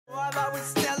alive, I would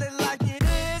tell it like it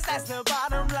is. That's the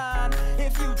bottom line.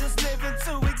 If you just living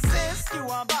to exist, you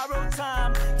on borrowed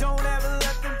time. Don't ever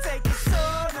let them take your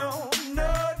soul. No,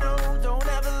 no, no. Don't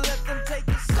ever let them take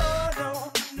your soul.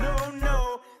 No, no,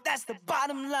 no. That's the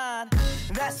bottom line.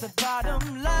 That's the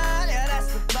bottom line. Yeah,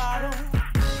 that's the bottom.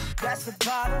 That's the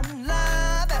bottom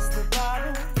line. That's the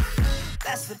bottom.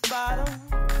 That's the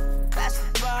bottom. That's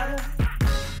the bottom.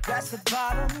 That's the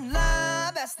bottom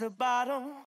line. That's the bottom.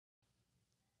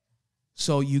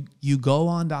 So you go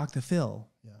on Dr. Phil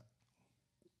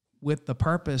with the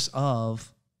purpose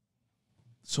of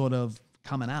sort of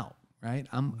coming out, right?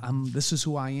 This is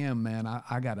who I am, man.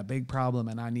 I got a big problem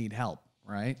and I need help,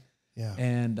 right? Yeah.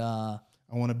 And I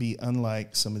want to be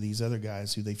unlike some of these other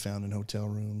guys who they found in hotel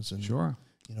rooms and sure,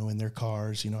 you know, in their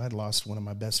cars. You know, I'd lost one of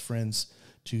my best friends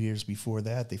 2 years before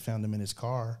that. They found him in his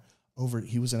car.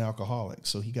 He was an alcoholic,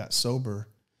 so he got sober,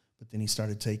 but then he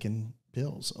started taking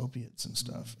pills, opiates and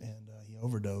stuff, and he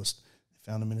overdosed.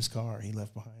 They found him in his car. He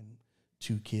left behind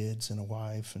 2 kids and a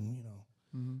wife, and you know,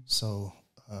 so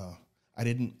I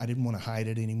didn't want to hide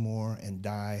it anymore and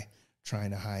die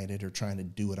trying to hide it or trying to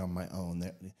do it on my own.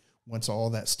 Once all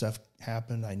that stuff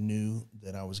happened, I knew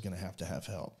that I was going to have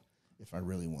help if I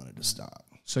really wanted to stop.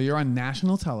 So you're on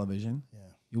national television. Yeah,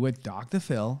 you're with Dr.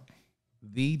 Phil,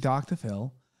 the Dr.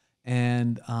 Phil.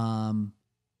 And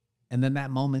then that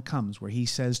moment comes where he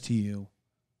says to you,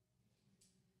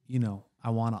 you know, I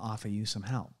want to offer you some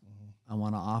help. I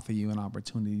want to offer you an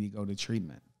opportunity to go to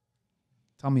treatment.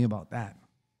 Tell me about that.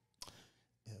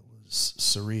 It was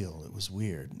surreal. It was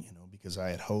weird, you know, because I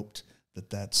had hoped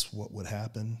that that's what would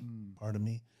happen, part of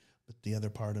me. But the other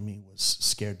part of me was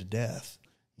scared to death,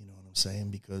 you know what I'm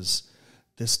saying? Because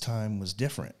this time was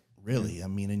different, really. I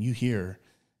mean, and you hear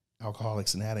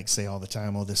alcoholics and addicts say all the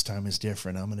time, oh, this time is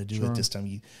different. I'm going to do it this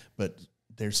time. But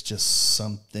there's just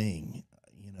something,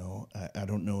 you know, I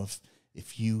don't know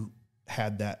if you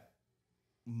had that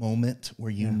moment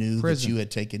where you knew that you had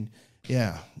taken,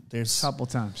 there's a couple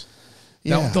times.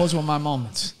 Yeah. Those were my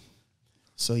moments.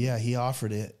 So yeah, he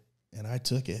offered it and I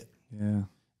took it. Yeah.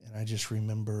 And I just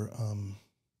remember,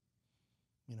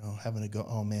 you know, having to go,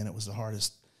 oh man, it was the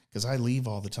hardest. Because I leave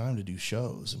all the time to do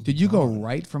shows. Did you go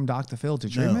right from Dr. Phil to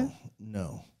treatment?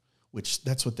 No. Which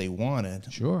that's what they wanted.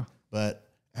 Sure. But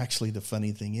actually the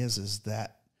funny thing is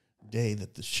that day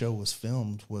that the show was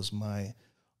filmed was my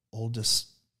oldest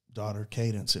daughter,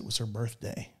 Cadence. It was her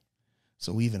birthday.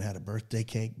 So we even had a birthday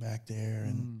cake back there.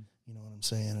 And you know what I'm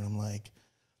saying? And I'm like,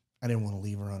 I didn't want to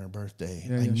leave her on her birthday.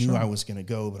 I knew I was going to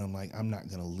go, but I'm like, I'm not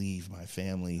going to leave my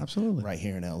family right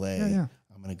here in L.A.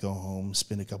 I'm going to go home,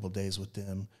 spend a couple of days with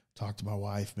them, talk to my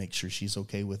wife, make sure she's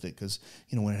okay with it. Because,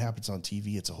 you know, when it happens on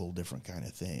TV, it's a whole different kind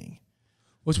of thing.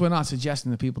 Which we're not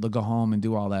suggesting to people to go home and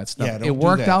do all that stuff. Yeah, it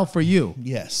worked out for you.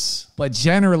 Yes. But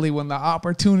generally, when the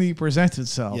opportunity presents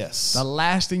itself, yes, the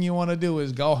last thing you want to do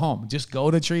is go home. Just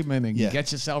go to treatment and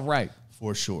get yourself right.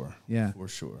 For sure. Yeah. For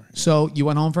sure. Yeah. So you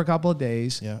went home for a couple of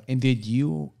days. Yeah. And did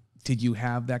you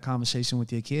have that conversation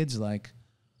with your kids, like,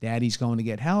 Daddy's going to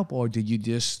get help, or did you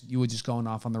were just going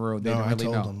off on the road? They didn't really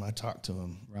know. I told them. I talked to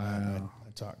them. Right.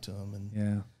 I talked to them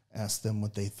and asked them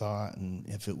what they thought and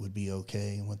if it would be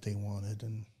okay and what they wanted.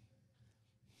 And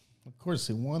of course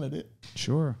they wanted it.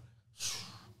 Sure.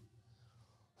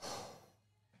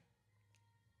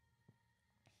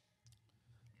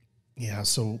 Yeah.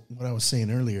 So what I was saying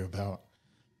earlier about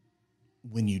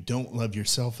when you don't love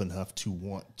yourself enough to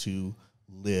want to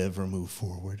live or move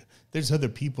forward, there's other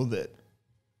people that,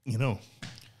 you know,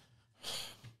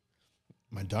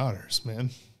 my daughters, man.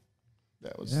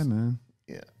 That was man.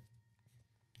 Yeah.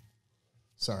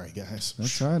 Sorry, guys.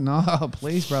 That's all right. No,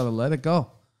 please, brother, let it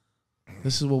go.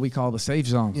 This is what we call the safe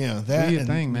zone. Yeah, that do your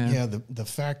thing, man. Yeah, the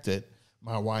fact that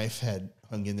my wife had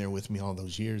hung in there with me all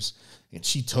those years, and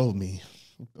she told me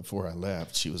before I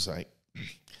left, she was like,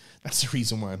 "That's the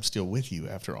reason why I'm still with you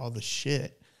after all the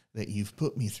shit that you've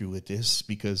put me through with this,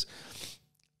 because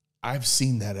I've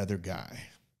seen that other guy,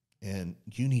 and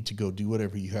you need to go do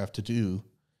whatever you have to do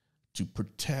to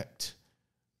protect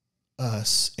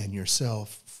us and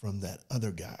yourself from that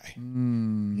other guy." You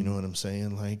know what I'm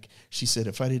saying? Like, she said,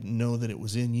 if I didn't know that it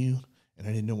was in you and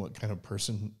I didn't know what kind of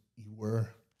person you were,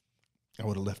 I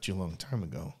would have left you a long time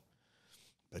ago.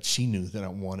 But she knew that I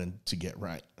wanted to get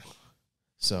right.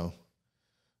 So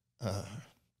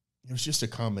it was just a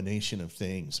combination of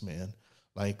things, man.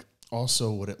 Like,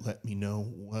 also what it let me know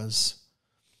was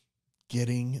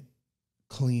getting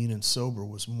clean and sober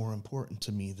was more important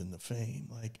to me than the fame.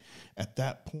 Like, at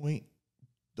that point,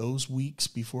 those weeks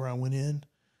before I went in,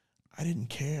 I didn't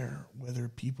care whether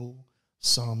people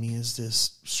saw me as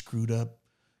this screwed up,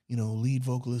 you know, lead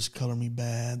vocalist, Color Me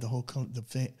Bad, the whole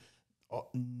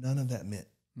none of that meant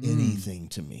anything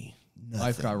to me. Nothing.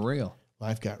 Life got real.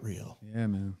 Life got real. Yeah,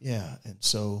 man. Yeah. And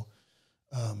so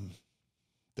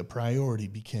the priority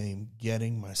became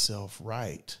getting myself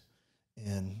right.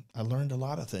 And I learned a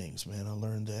lot of things, man. I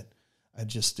learned that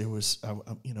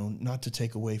not to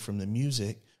take away from the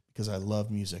music, because I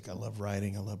love music. I love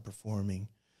writing. I love performing.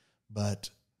 But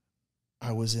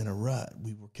I was in a rut.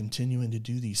 We were continuing to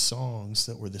do these songs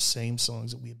that were the same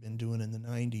songs that we had been doing in the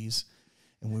 90s.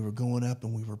 And we were going up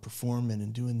and we were performing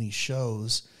and doing these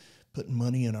shows, putting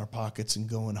money in our pockets and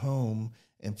going home.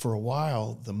 And for a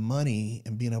while, the money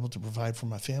and being able to provide for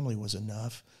my family was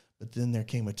enough. But then there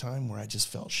came a time where I just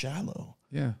felt shallow.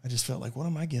 Yeah. I just felt like, what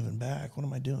am I giving back? What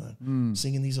am I doing?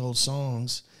 Singing these old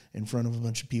songs in front of a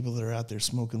bunch of people that are out there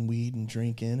smoking weed and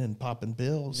drinking and popping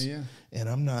pills. Yeah. And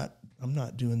I'm not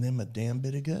doing them a damn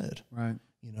bit of good. Right.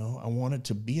 You know, I wanted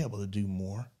to be able to do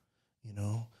more. You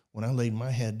know, when I laid my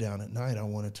head down at night, I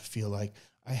wanted to feel like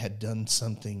I had done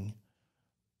something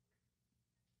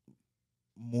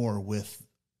more with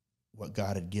what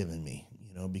God had given me,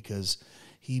 you know, because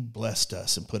he blessed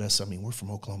us and put us, I mean, we're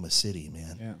from Oklahoma City,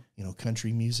 man. Yeah. You know,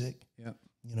 country music. Yeah.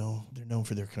 You know, they're known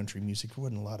for their country music. There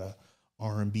wasn't a lot of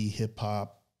R&B,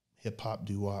 hip-hop,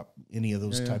 doo-wop, any of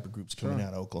those type of groups coming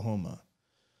out of Oklahoma.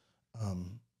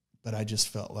 But I just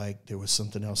felt like there was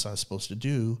something else I was supposed to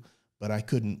do, but I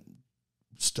couldn't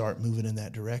start moving in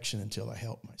that direction until I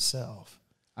helped myself.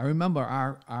 I remember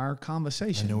our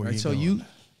conversation. I know where right? you're going.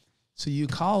 So you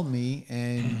called me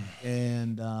and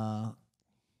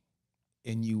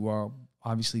you were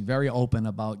obviously very open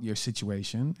about your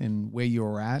situation and where you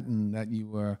were at, and that you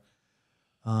were,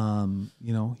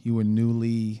 you were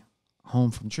newly home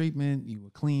from treatment. You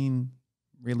were clean,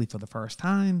 really for the first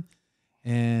time,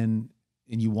 and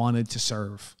you wanted to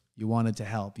serve. You wanted to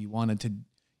help. You wanted to.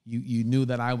 You knew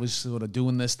that I was sort of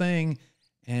doing this thing,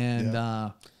 and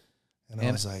I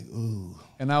was like, ooh,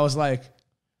 and I was like,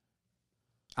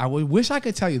 I would wish I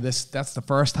could tell you this. That's the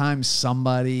first time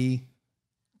somebody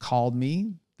called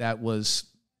me that was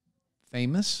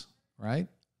famous, right?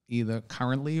 Either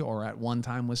currently or at one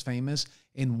time was famous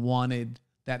and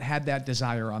had that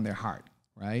desire on their heart,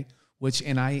 right?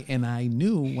 And I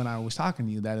knew when I was talking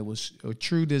to you that it was a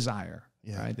true desire,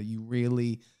 right? That you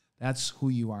really, that's who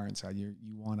you are inside. You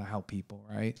want to help people,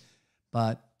 right?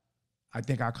 But I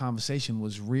think our conversation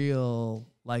was real,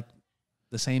 like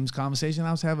the same conversation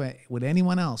I was having with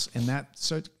anyone else in that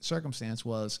circumstance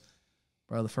was,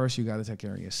 brother, first you got to take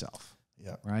care of yourself.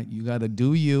 Yeah. Right. You got to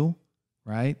do you.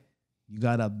 Right. You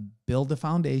got to build the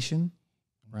foundation.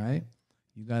 Right.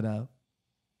 You got to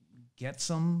get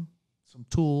some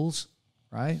tools.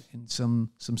 Right. And some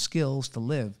skills to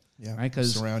live. Yeah. Right.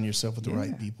 Because surround yourself with the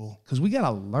right people. Because we have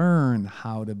to learn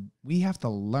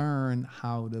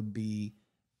how to be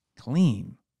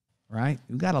clean. Right.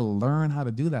 You got to learn how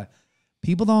to do that.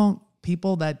 People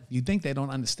that you think they don't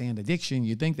understand addiction,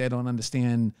 you think they don't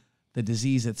understand the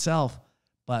disease itself,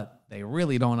 but they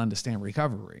really don't understand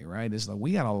recovery, right? It's like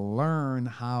we got to learn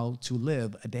how to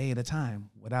live a day at a time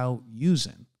without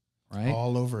using, right?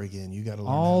 All over again. You got to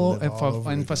learn how to live all over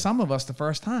again. For some of us, the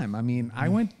first time. I mean,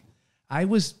 I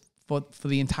was for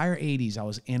the entire 80s, I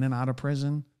was in and out of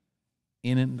prison,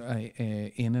 in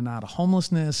and out of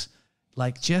homelessness,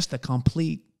 like just a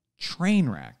complete train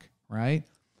wreck, right?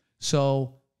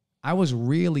 So I was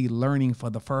really learning for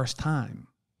the first time,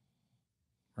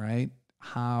 right,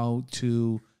 how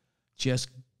to just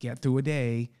get through a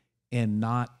day and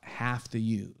not have to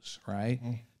use, right?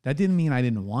 That didn't mean I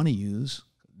didn't want to use.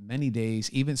 Many days,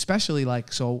 even especially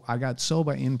so I got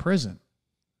sober in prison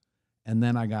and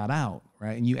then I got out,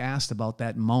 right? And you asked about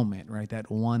that moment, right?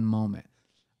 That one moment.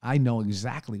 I know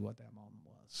exactly what that moment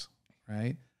was,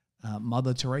 right?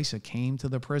 Mother Teresa came to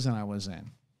the prison I was in.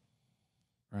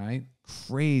 Right?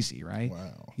 Crazy, right?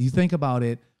 Wow. You think about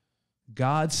it,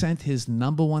 God sent his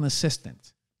number one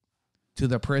assistant to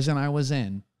the prison I was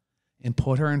in and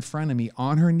put her in front of me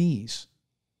on her knees,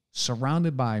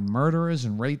 surrounded by murderers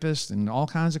and rapists and all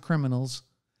kinds of criminals.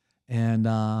 And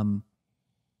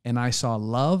I saw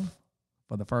love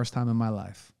for the first time in my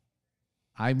life.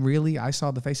 I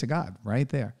saw the face of God right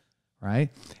there, right?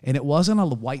 And it wasn't a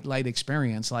white light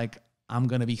experience like I'm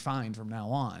going to be fine from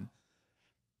now on.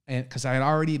 And because I had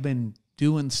already been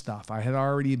doing stuff. I had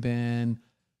already been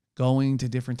going to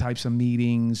different types of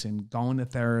meetings and going to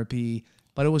therapy,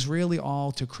 but it was really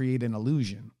all to create an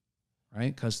illusion,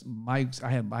 right? Because I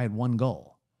had one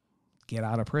goal, get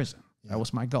out of prison. That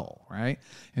was my goal, right?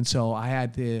 And so I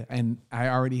had to, and I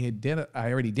already did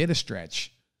a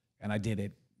stretch, and I did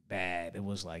it bad. It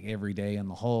was like every day in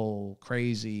the hole,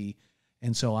 crazy.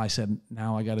 And so I said,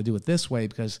 now I got to do it this way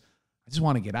because I just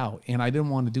want to get out, and I didn't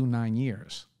want to do 9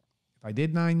 years. If I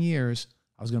did 9 years,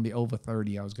 I was going to be over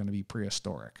 30. I was going to be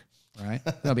prehistoric, right?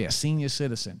 I'm going to be a senior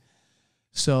citizen.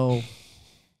 So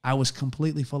I was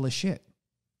completely full of shit.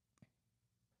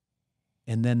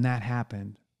 And then that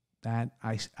happened. That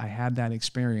I had that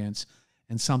experience,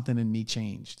 and something in me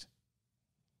changed.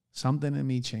 Something in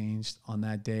me changed on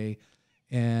that day.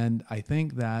 And I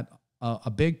think that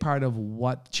a big part of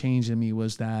what changed in me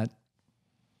was that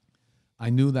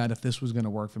I knew that if this was going to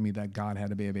work for me, that God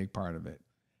had to be a big part of it.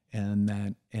 And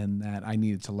that I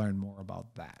needed to learn more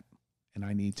about that. And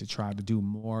I need to try to do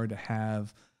more to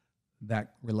have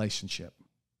that relationship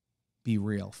be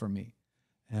real for me.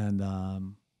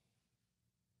 And,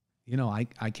 you know,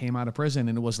 I came out of prison,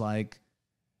 and it was like,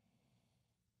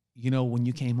 you know, when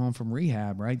you came home from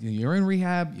rehab, right? You're in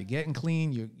rehab, you're getting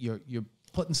clean, you're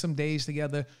putting some days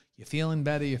together, you're feeling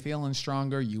better, you're feeling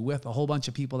stronger, you're with a whole bunch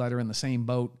of people that are in the same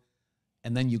boat,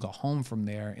 and then you go home from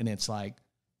there, and it's like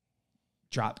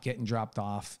getting dropped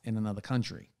off in another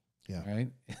country. Yeah. Right?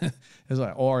 It's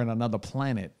like, or in another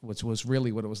planet, which was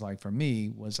really what it was like for me.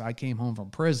 Was I came home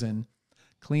from prison,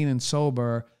 clean and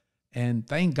sober, and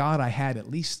thank God I had at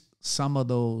least some of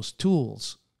those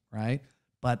tools, right?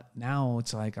 But now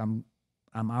it's like I'm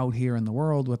out here in the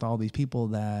world with all these people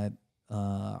that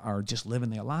are just living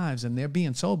their lives, and they're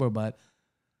being sober, but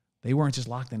they weren't just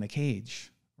locked in a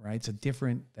cage, right? It's a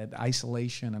different, that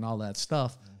isolation and all that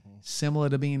stuff, similar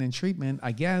to being in treatment,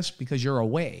 I guess, because you're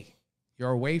away.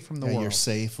 You're away from the world. You're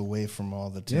safe, away from all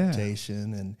the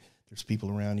temptation, and there's people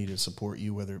around you to support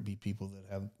you, whether it be people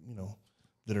that have, you know,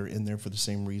 that are in there for the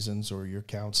same reasons, or your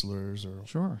counselors, or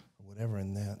whatever,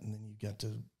 and then you got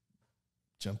to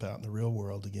jump out in the real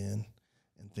world again,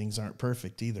 and things aren't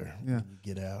perfect either when you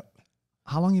get out.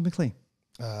 How long you been clean?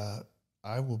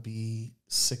 I will be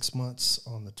 6 months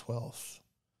on the 12th.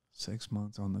 6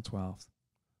 months on the 12th.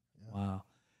 Yeah. Wow.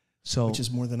 So, which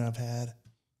is more than I've had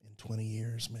in 20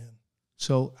 years, man.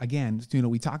 So again, you know,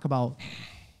 we talk about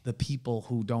the people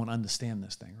who don't understand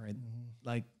this thing, right?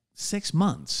 Like 6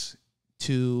 months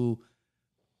to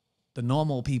the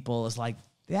normal people is like,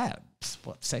 yeah,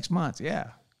 what, 6 months?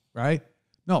 Yeah. Right?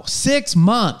 No, 6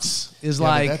 months is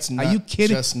like, that's are you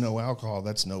kidding? Just no alcohol.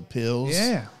 That's no pills.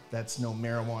 Yeah. That's no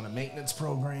marijuana maintenance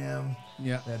program.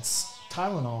 Yeah. That's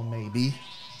Tylenol, maybe.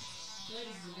 Sorry.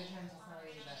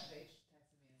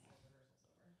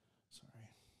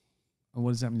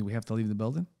 What does that mean? Do we have to leave the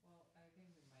building?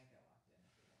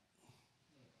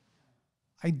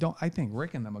 I think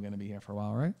Rick and them are going to be here for a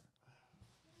while, right?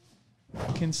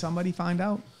 Can somebody find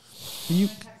out? Can you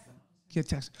get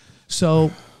text?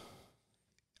 So,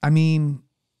 I mean,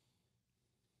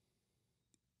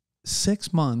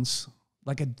 6 months,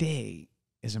 like a day,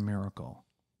 is a miracle.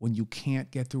 When you can't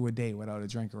get through a day without a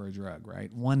drink or a drug,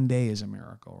 right? 1 day is a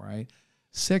miracle, right?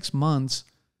 6 months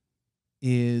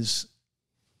is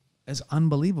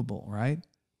unbelievable, right?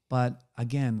 But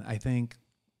again, I think,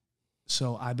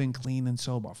 so I've been clean and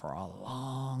sober for a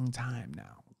long time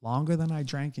now, longer than I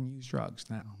drank and used drugs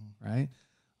now, right?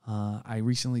 I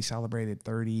recently celebrated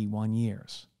 31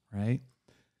 years, right?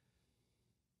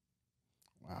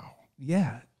 Wow.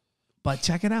 Yeah. But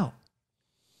check it out.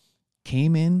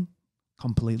 Came in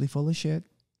completely full of shit,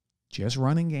 just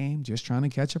running game, just trying to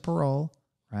catch a parole,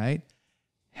 right?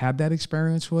 Had that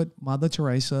experience with Mother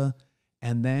Teresa,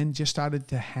 and then just started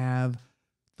to have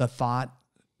the thought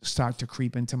start to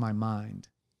creep into my mind,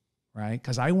 right?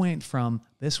 Because I went from,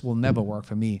 this will never work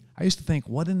for me. I used to think,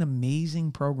 what an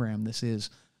amazing program this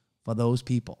is for those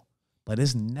people, but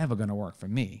it's never going to work for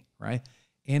me, right?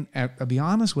 And to be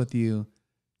honest with you,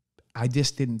 I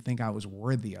just didn't think I was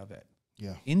worthy of it.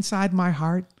 Yeah. Inside my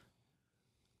heart,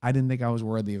 I didn't think I was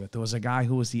worthy of it. There was a guy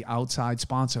who was the outside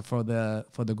sponsor for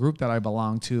the group that I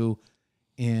belonged to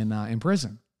in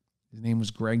prison. His name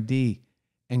was Greg D.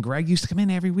 And Greg used to come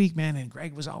in every week, man, and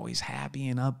Greg was always happy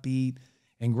and upbeat.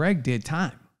 And Greg did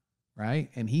time, right?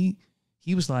 And he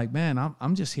was like, man,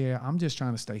 I'm just here. I'm just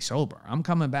trying to stay sober. I'm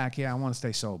coming back here. I want to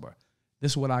stay sober.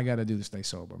 This is what I got to do to stay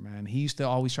sober, man. He used to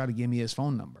always try to give me his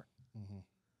phone number.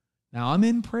 Now I'm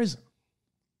in prison,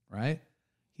 right?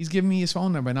 He's giving me his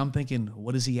phone number, and I'm thinking,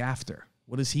 what is he after?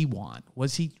 What does he want?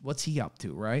 What's he up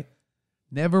to, right?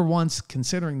 Never once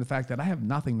considering the fact that I have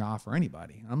nothing to offer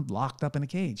anybody. I'm locked up in a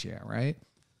cage here, right?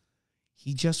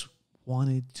 He just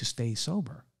wanted to stay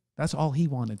sober. That's all he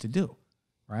wanted to do,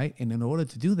 right? And in order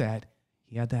to do that,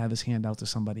 he had to have his hand out to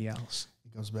somebody else.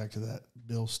 It goes back to that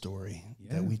Bill story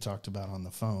that we talked about on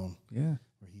the phone. Yeah.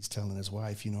 Where he's telling his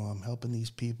wife, you know, I'm helping these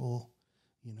people.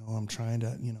 You know, I'm trying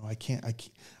to, you know, I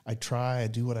try, I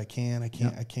do what I can. I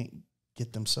can't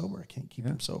get them sober. I can't keep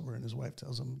them sober. And his wife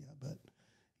tells him, yeah, but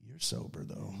you're sober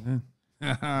though.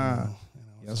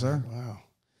 Yes, sir. Like, wow.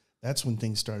 that's when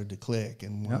things started to click,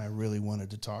 and when I really wanted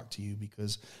to talk to you,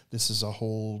 because this is a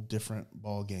whole different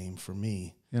ball game for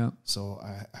me. Yeah. So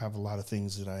I have a lot of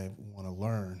things that I want to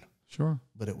learn. Sure.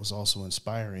 But it was also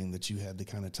inspiring that you had the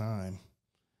kind of time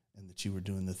and that you were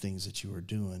doing the things that you were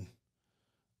doing,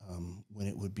 when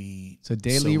it would be. It's a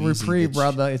daily reprieve,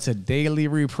 brother. It's a daily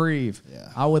reprieve. Yeah.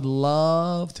 I would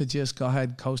love to just go ahead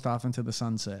and coast off into the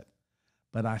sunset.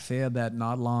 But I fear that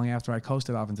not long after I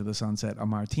coasted off into the sunset, a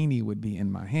martini would be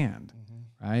in my hand,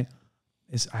 right?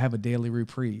 I have a daily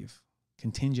reprieve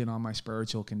contingent on my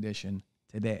spiritual condition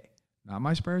today. Not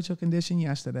my spiritual condition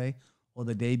yesterday or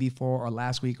the day before or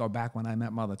last week or back when I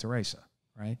met Mother Teresa,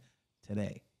 right?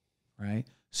 Today, right?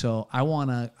 So I want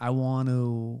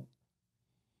to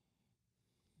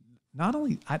not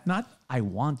only, I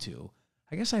want to,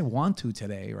 I guess I want to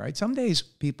today, right? Some days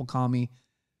people call me,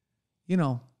 you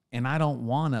know, and I don't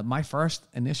want to. My first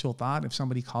initial thought, if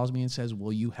somebody calls me and says,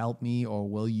 will you help me, or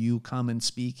will you come and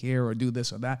speak here or do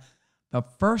this or that? The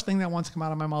first thing that wants to come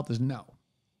out of my mouth is no.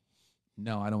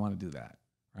 No, I don't want to do that,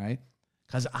 right?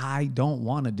 Because I don't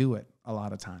want to do it a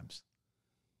lot of times,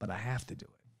 but I have to do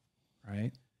it,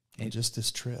 right? And just this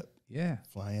trip. Yeah.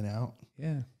 Flying out. Yeah.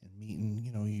 And meeting,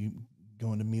 you know, you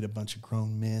going to meet a bunch of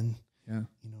grown men. Yeah.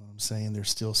 You know what I'm saying? There's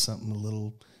still something a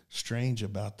little strange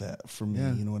about that for me.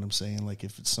 Yeah. You know what I'm saying? Like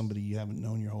if it's somebody you haven't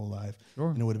known your whole life, Sure.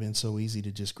 and it would have been so easy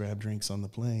to just grab drinks on the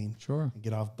plane. Sure. And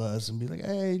get off buzz and be like,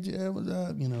 hey, Jeb, what's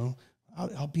up? You know,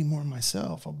 I'll be more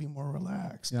myself. I'll be more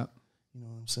relaxed. Yeah. You know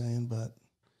what I'm saying? But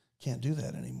can't do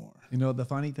that anymore. You know, the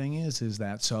funny thing is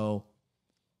that, so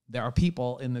there are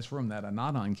people in this room that are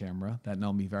not on camera that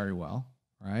know me very well,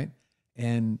 right?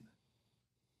 And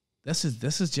this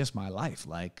is just my life.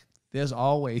 Like, there's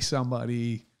always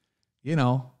somebody, you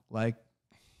know, like,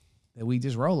 that we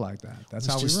just roll like that. That's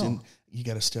how we roll. You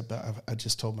got to step out. I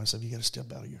just told myself, you got to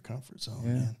step out of your comfort zone,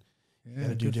 Yeah. man. Yeah, You got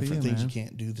to do different things. man. You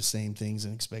can't do the same things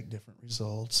and expect different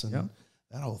results and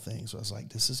that whole thing. So I was like,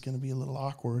 this is going to be a little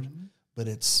awkward, but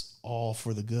it's all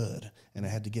for the good. And I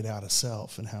had to get out of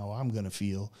self and how I'm going to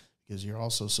feel, because you're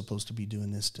also supposed to be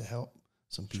doing this to help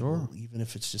some people, even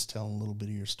if it's just telling a little bit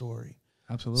of your story.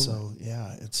 Absolutely. So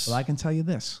yeah, it's. Well, I can tell you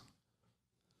this.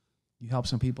 You help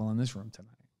some people in this room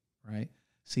tonight, right?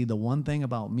 See, the one thing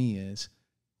about me is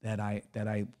that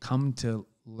I come to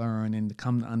learn and to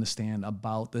come to understand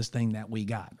about this thing that we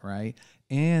got, right?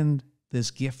 And this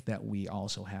gift that we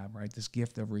also have, right? This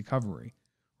gift of recovery,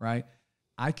 right?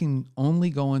 I can only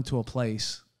go into a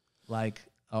place like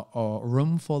a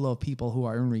room full of people who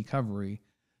are in recovery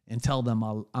and tell them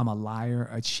I'm a liar,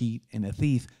 a cheat, and a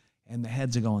thief, and the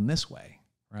heads are going this way,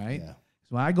 right? Yeah.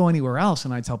 So when I go anywhere else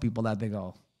and I tell people that, they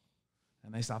go,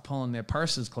 and they start pulling their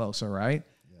purses closer, right?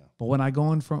 Yeah. But when I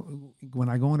go in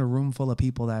a room full of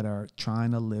people that are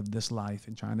trying to live this life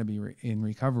and trying to be in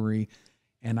recovery,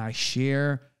 and I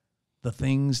share the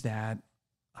things that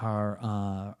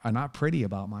are not pretty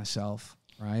about myself,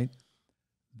 right?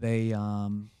 They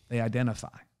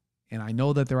identify, and I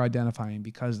know that they're identifying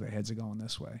because their heads are going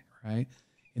this way, right?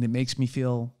 And it makes me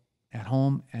feel at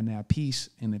home and at peace,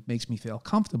 and it makes me feel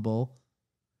comfortable,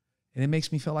 and it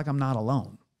makes me feel like I'm not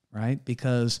alone, right?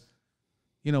 Because,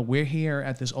 you know, we're here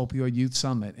at this Opioid Youth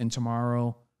Summit, and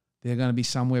tomorrow there are going to be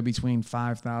somewhere between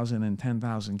 5,000 and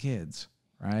 10,000 kids,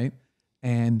 right?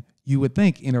 And you would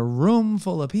think in a room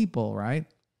full of people, right?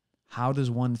 How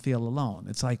does one feel alone?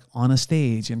 It's like on a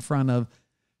stage in front of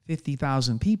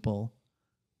 50,000 people.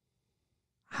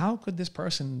 How could this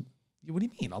person, what do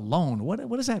you mean alone? What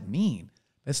does that mean?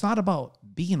 It's not about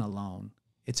being alone.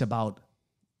 It's about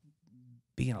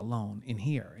being alone in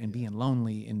here and being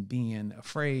lonely and being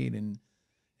afraid.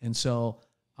 And so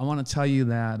I want to tell you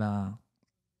that I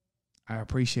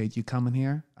appreciate you coming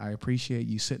here. I appreciate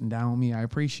you sitting down with me. I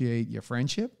appreciate your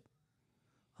friendship.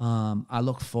 I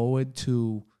look forward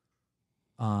to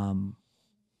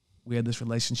where this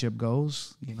relationship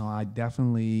goes. You know, I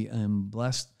definitely am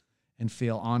blessed and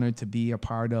feel honored to be a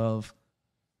part of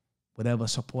whatever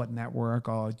support network,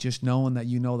 or just knowing that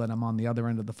you know that I'm on the other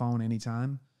end of the phone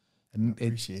anytime. And I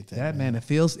appreciate that, man. It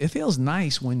feels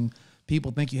nice when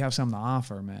people think you have something to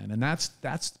offer, man. And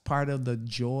that's part of the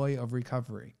joy of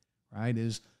recovery, right?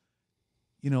 Is,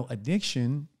 you know,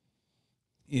 addiction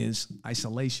is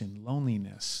isolation,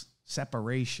 loneliness,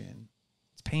 separation,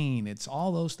 it's pain, it's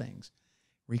all those things.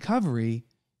 Recovery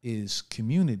is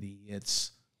community,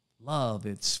 it's love,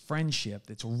 it's friendship,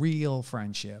 it's real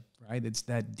friendship, right? It's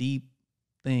that deep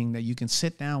thing that you can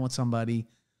sit down with somebody.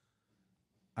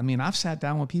 I mean, I've sat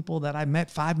down with people that I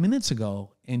met 5 minutes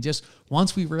ago, and just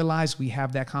once we realized we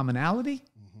have that commonality,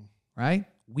 right?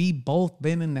 We both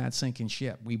been in that sinking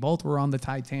ship. We both were on the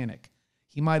Titanic.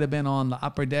 He might have been on the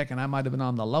upper deck and I might have been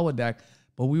on the lower deck,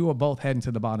 but we were both heading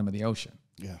to the bottom of the ocean.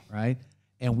 Yeah. Right.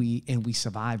 And we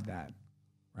survived that.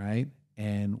 Right.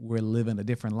 And we're living a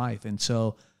different life. And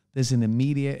so there's an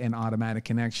immediate and automatic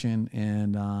connection.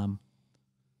 And,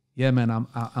 yeah, man,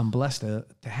 I'm blessed to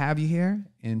have you here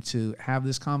and to have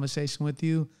this conversation with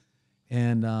you.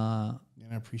 And I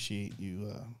appreciate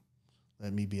you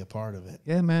letting me be a part of it.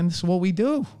 Yeah, man, this is what we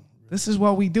do. This is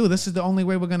what we do. This is the only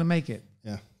way we're going to make it.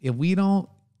 Yeah. If we don't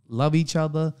love each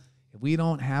other, if we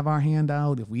don't have our hand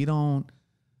out, if we don't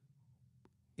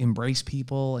embrace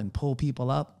people and pull people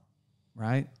up,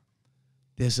 right?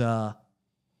 There's a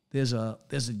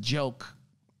joke,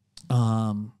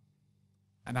 and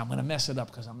I'm going to mess it up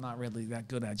because I'm not really that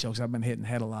good at jokes. I've been hitting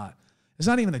head a lot. It's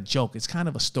not even a joke. It's kind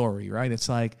of a story, right? It's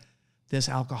like this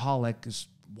alcoholic is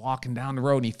walking down the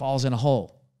road and he falls in a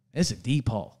hole. It's a deep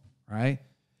hole, right?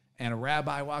 And a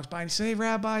rabbi walks by and he says, "Hey,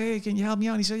 Rabbi, hey, can you help me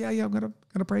out?" And he said, yeah, I'm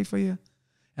gonna pray for you.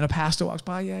 And a pastor walks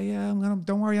by,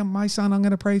 don't worry, I'm my son, I'm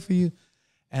gonna pray for you.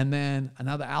 And then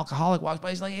another alcoholic walks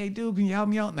by, he's like, "Hey, dude, can you help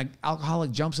me out?" And the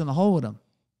alcoholic jumps in the hole with him.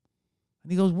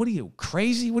 And he goes, "What are you,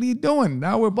 crazy? What are you doing?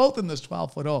 Now we're both in this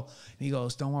 12-foot hole." And he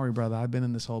goes, "Don't worry, brother. I've been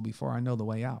in this hole before. I know the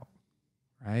way out."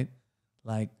 Right?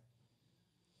 Like,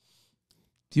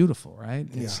 beautiful, right?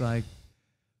 Yeah. It's like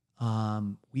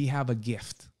we have a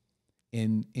gift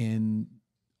in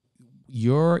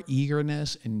your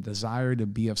eagerness and desire to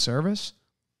be of service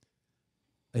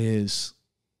it's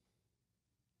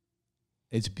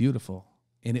beautiful,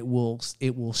 and it will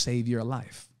save your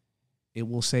life. It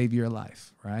will save your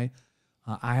life, right?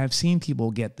 I have seen people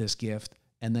get this gift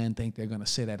and then think they're going to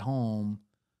sit at home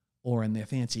or in their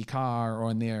fancy car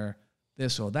or in their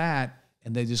this or that,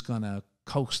 and they're just going to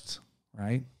coast,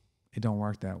 right? It don't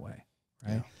work that way,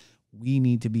 right? Yeah. We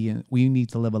need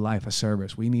to live a life of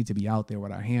service. We need to be out there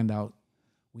with our hand out.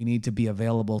 We need to be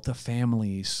available to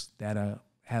families that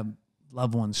have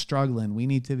loved ones struggling. We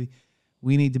need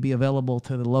to be available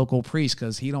to the local priest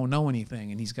because he don't know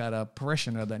anything and he's got a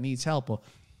parishioner that needs help. Or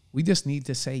we just need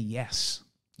to say yes.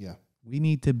 Yeah. We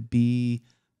need to be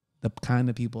the kind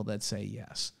of people that say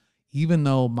yes. Even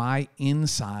though my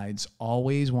insides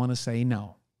always want to say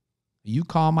no. You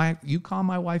call my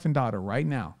wife and daughter right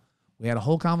now. We had a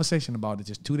whole conversation about it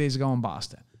just 2 days ago in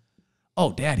Boston.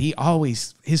 "Oh, Dad, he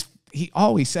always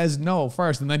says no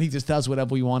first, and then he just does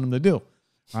whatever we want him to do."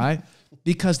 Right?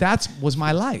 Because that was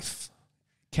my life.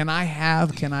 Can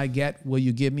I get, will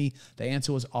you give me? The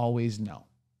answer was always no.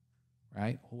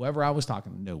 Right? Whoever I was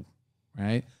talking to, no.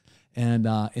 Right?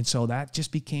 And so that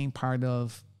just became part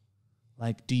of,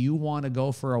 like, do you want to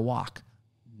go for a walk?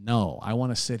 No, I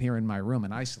want to sit here in my room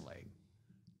and isolate.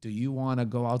 Do you want to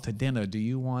go out to dinner? Do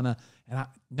you want to?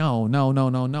 No.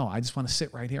 I just want to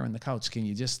sit right here on the couch. Can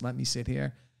you just let me sit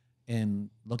here and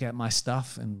look at my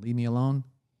stuff and leave me alone?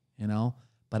 You know?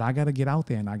 But I got to get out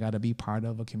there and I got to be part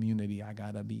of a community. I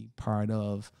got to be part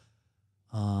of,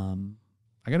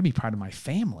 my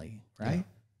family, right? Yeah.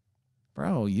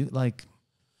 Bro, you like,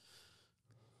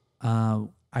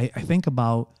 I think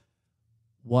about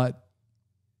what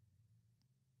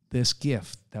this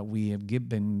gift that we have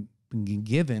been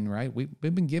given, right? We've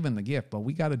been given the gift, but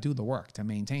we got to do the work to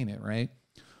maintain it, right?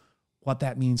 What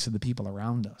that means to the people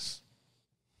around us,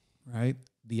 right?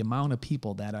 The amount of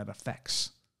people that it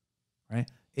affects, right?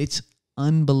 It's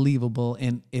unbelievable,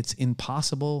 and it's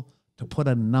impossible to put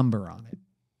a number on it,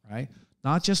 right?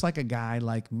 Not just like a guy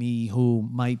like me who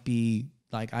might be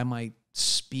like, I might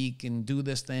speak and do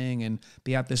this thing and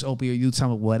be at this opioid youth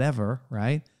summit, whatever,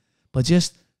 right? But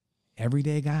just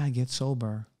everyday guy gets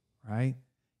sober, right?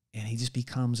 And he just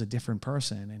becomes a different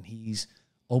person, and he's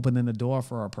opening the door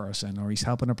for a person, or he's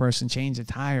helping a person change a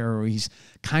tire, or he's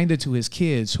kinder to his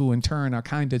kids, who in turn are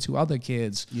kinder to other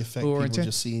kids. You affect people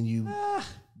just seeing you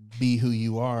be who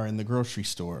you are in the grocery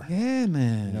store. Yeah,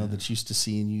 man. You know, that's used to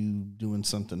seeing you doing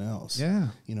something else. Yeah.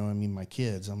 You know, I mean, my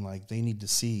kids, I'm like, they need to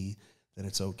see that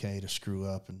it's okay to screw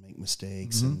up and make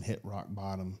mistakes and hit rock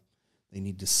bottom. They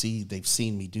need to see, they've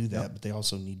seen me do that, but they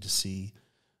also need to see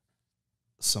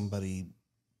somebody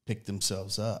pick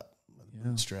themselves up,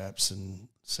 straps, and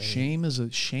say, shame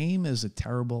is a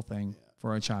terrible thing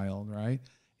for a child, right?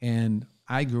 And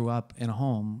I grew up in a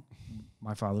home,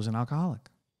 my father was an alcoholic,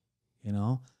 you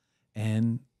know,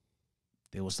 and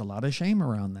there was a lot of shame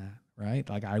around that, right?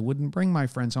 Like, I wouldn't bring my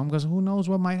friends home because who knows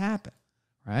what might happen,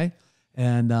 right?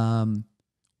 And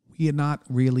we had not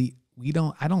really,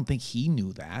 I don't think he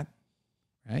knew that,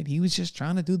 right? He was just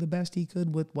trying to do the best he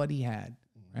could with what he had,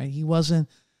 right? He wasn't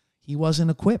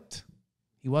equipped.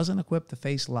 He wasn't equipped to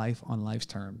face life on life's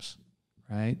terms,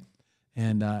 right?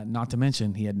 And not to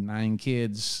mention, he had 9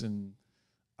 kids and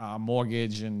a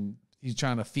mortgage and, he's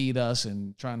trying to feed us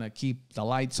and trying to keep the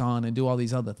lights on and do all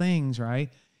these other things, right?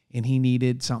 And he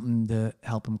needed something to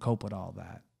help him cope with all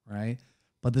that, right?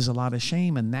 But there's a lot of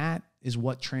shame, and that is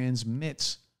what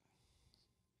transmits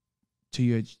to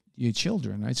your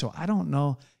children, right? So I don't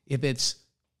know if it's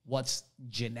what's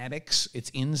genetics, it's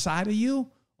inside of you,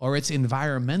 or it's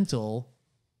environmental,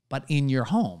 but in your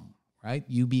home, right?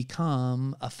 You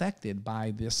become affected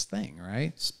by this thing,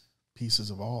 right? It's pieces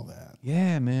of all that.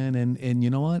 Yeah, man. And you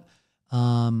know what?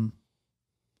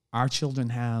 Our children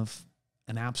have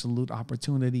an absolute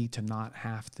opportunity to not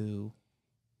have to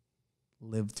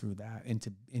live through that and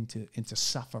to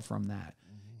suffer from that.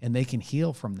 Mm-hmm. And they can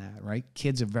heal from that, right?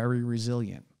 Kids are very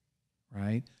resilient,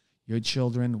 right? Your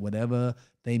children, whatever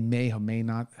they may or may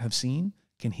not have seen,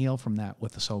 can heal from that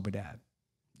with a sober dad.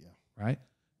 Yeah. Right?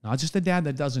 Not just a dad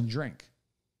that doesn't drink.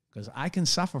 Because I can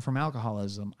suffer from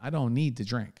alcoholism. I don't need to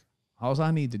drink. All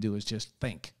I need to do is just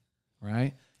think,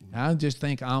 right? Mm-hmm. I just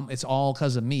think it's all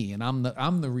because of me, and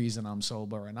I'm the reason I'm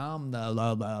sober, and I'm the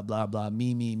blah, blah, blah, blah,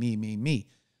 me,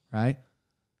 right?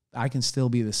 I can still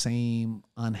be the same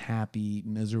unhappy,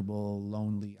 miserable,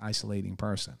 lonely, isolating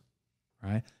person,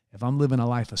 right? If I'm living a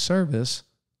life of service,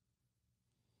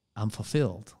 I'm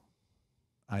fulfilled.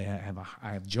 I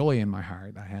have joy in my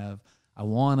heart. I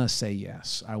want to say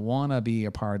yes. I want to be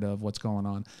a part of what's going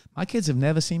on. My kids have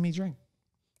never seen me drink.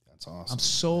 That's awesome. I'm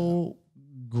so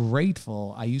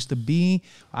grateful. I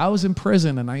was in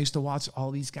prison, and I used to watch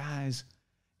all these guys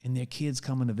and their kids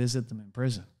coming to visit them in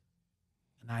prison.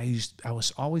 And I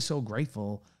was always so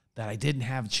grateful that I didn't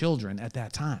have children at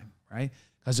that time, right?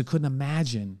 Because I couldn't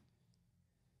imagine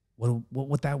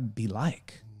what that would be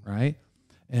like, right?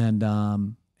 And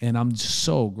I'm just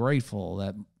so grateful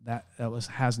that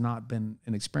has not been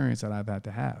an experience that I've had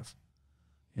to have,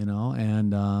 you know.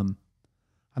 And I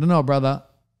don't know, brother.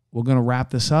 We're gonna wrap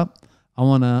this up. I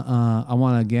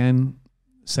wanna again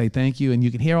say thank you. And you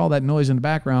can hear all that noise in the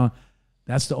background.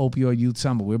 That's the Opioid Youth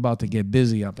Summer. We're about to get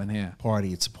busy up in here.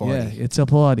 Party. It's a party. Yeah, it's a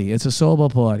party. It's a sober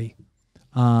party.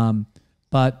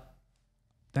 But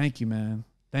thank you, man.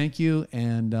 Thank you.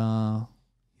 And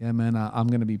yeah, man, I'm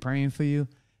gonna be praying for you.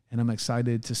 And I'm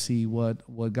excited to see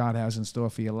what God has in store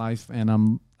for your life.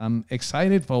 And I'm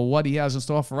excited for what he has in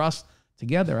store for us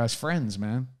together as friends,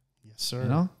 man. Yes, sir. You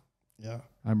know? Yeah.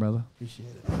 All right, brother. Appreciate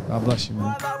it. God bless you,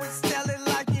 man. I'll always tell it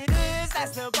like it is,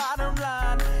 that's the bottom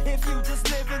line. If you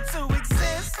just living to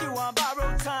exist, you on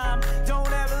borrowed time.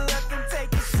 Don't ever let them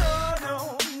take your soul,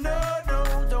 no, no,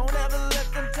 no. Don't ever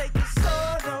let them take your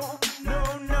soul, no,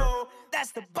 no, no.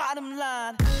 That's the bottom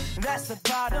line. That's the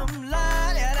bottom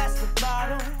line. Yeah, that's the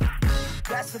bottom.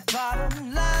 That's the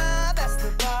bottom line. That's the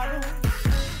bottom.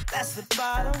 That's the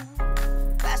bottom.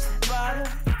 That's the bottom.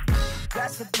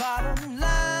 That's the bottom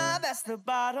line. That's the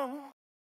bottom.